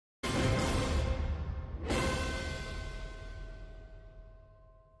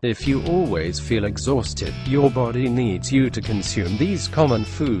If you always feel exhausted, your body needs you to consume these common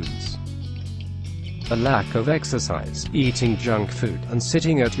foods. A lack of exercise, eating junk food, and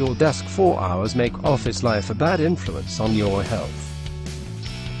sitting at your desk for hours make office life a bad influence on your health.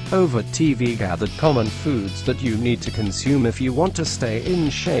 Ovit TV gathered common foods that you need to consume if you want to stay in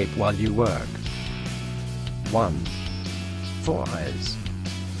shape while you work. 1. For eyes.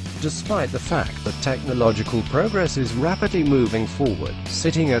 Despite the fact that technological progress is rapidly moving forward,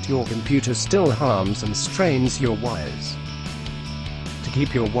 sitting at your computer still harms and strains your eyes. To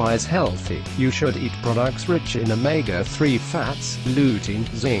keep your eyes healthy, you should eat products rich in omega-3 fats,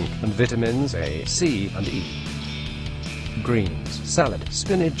 lutein, zinc, and vitamins A, C, and E. Greens, salad,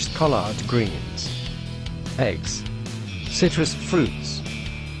 spinach, collard greens, eggs, citrus fruits,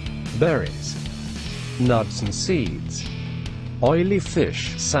 berries, nuts and seeds, oily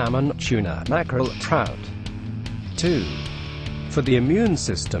fish, salmon, tuna, mackerel, trout. 2. For the immune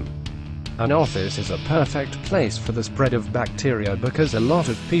system. An office is a perfect place for the spread of bacteria because a lot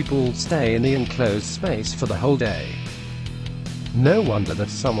of people stay in the enclosed space for the whole day. No wonder that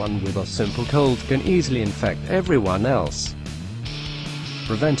someone with a simple cold can easily infect everyone else.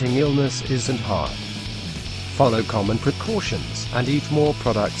 Preventing illness isn't hard. Follow common precautions, and eat more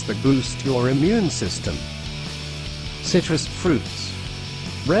products that boost your immune system. Citrus fruits,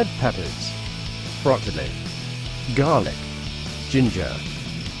 red peppers, broccoli, garlic, ginger,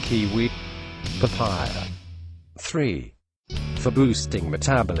 kiwi, papaya. 3. For boosting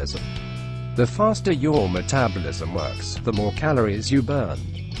metabolism. The faster your metabolism works, the more calories you burn.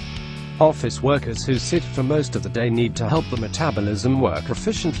 Office workers who sit for most of the day need to help the metabolism work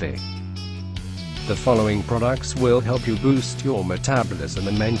efficiently. The following products will help you boost your metabolism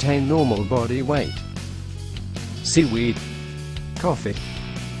and maintain normal body weight. Seaweed, coffee,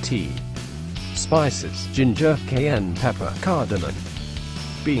 tea, spices, ginger, cayenne pepper, cardamom,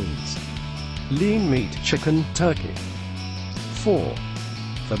 beans, lean meat, chicken, turkey. 4.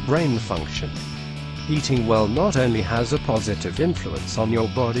 For brain function. Eating well not only has a positive influence on your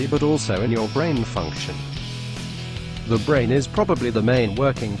body but also in your brain function. The brain is probably the main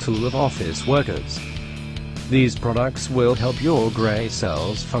working tool of office workers. These products will help your gray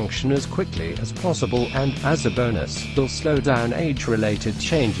cells function as quickly as possible, and, as a bonus, they'll slow down age-related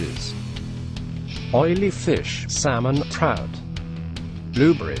changes. Oily fish, salmon, trout,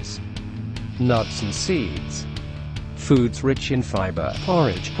 blueberries, nuts and seeds. Foods rich in fiber,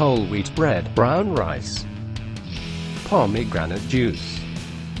 porridge, whole wheat bread, brown rice, pomegranate juice,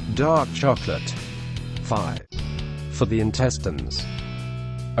 dark chocolate. 5. For the intestines.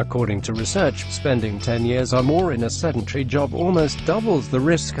 According to research, spending 10 years or more in a sedentary job almost doubles the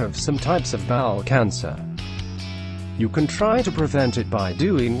risk of some types of bowel cancer. You can try to prevent it by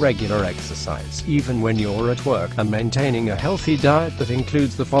doing regular exercise, even when you're at work, and maintaining a healthy diet that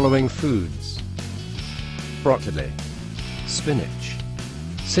includes the following foods: broccoli, spinach,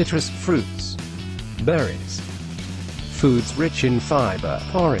 citrus fruits, berries, foods rich in fiber,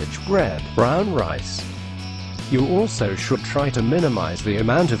 porridge, bread, brown rice. You also should try to minimize the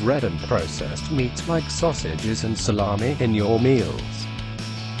amount of red and processed meats like sausages and salami in your meals.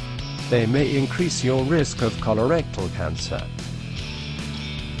 They may increase your risk of colorectal cancer.